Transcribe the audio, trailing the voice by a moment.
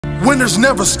Winners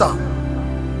never stop.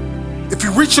 If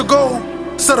you reach your goal,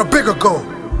 set a bigger goal.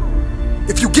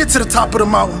 If you get to the top of the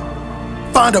mountain,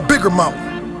 find a bigger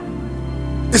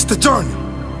mountain. It's the journey,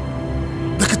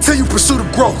 the continued pursuit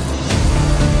of growth,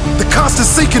 the constant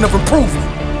seeking of improvement,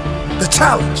 the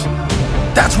challenge.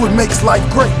 That's what makes life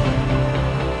great.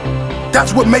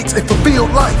 That's what makes a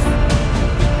fulfilled life.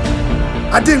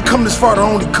 I didn't come this far to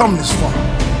only come this far.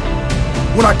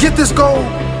 When I get this goal,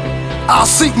 I'll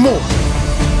seek more.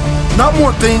 Not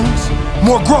more things,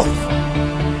 more growth.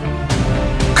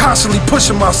 Constantly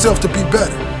pushing myself to be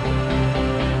better.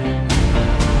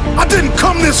 I didn't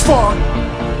come this far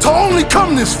to only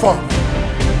come this far.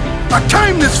 I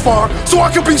came this far so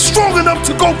I can be strong enough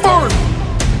to go further.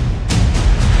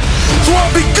 So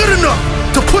I'll be good enough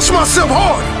to push myself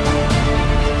harder.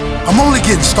 I'm only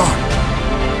getting started.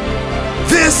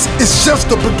 This is just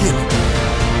the beginning.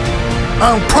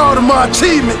 I'm proud of my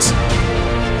achievements,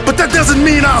 but that doesn't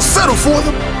mean I'll settle for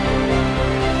them.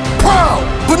 Proud,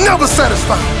 but never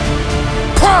satisfied.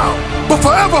 Proud, but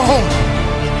forever hungry.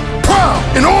 Proud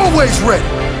and always ready.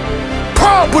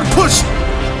 Proud, but pushing.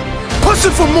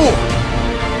 Pushing for more.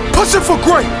 Pushing for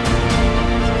great.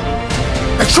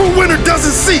 A true winner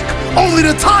doesn't seek only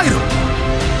the title.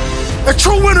 A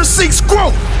true winner seeks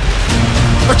growth.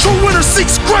 A true winner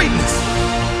seeks greatness.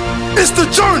 It's the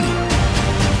journey.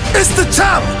 It's the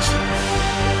challenge.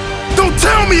 Don't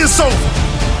tell me it's over.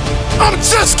 I'm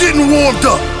just getting warmed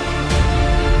up.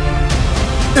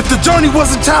 If the journey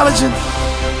wasn't challenging,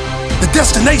 the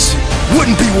destination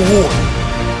wouldn't be rewarding.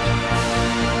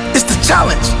 It's the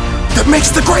challenge that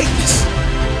makes the greatness.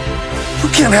 You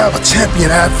can't have a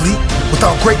champion athlete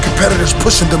without great competitors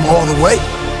pushing them all the way.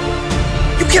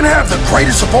 You can't have the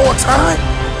greatest of all time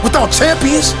without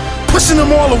champions pushing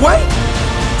them all the way.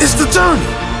 It's the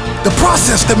journey, the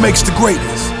process that makes the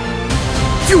greatness.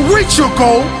 If you reach your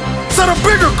goal, set a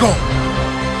bigger goal.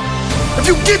 If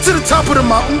you get to the top of the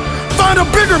mountain, find a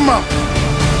bigger mountain.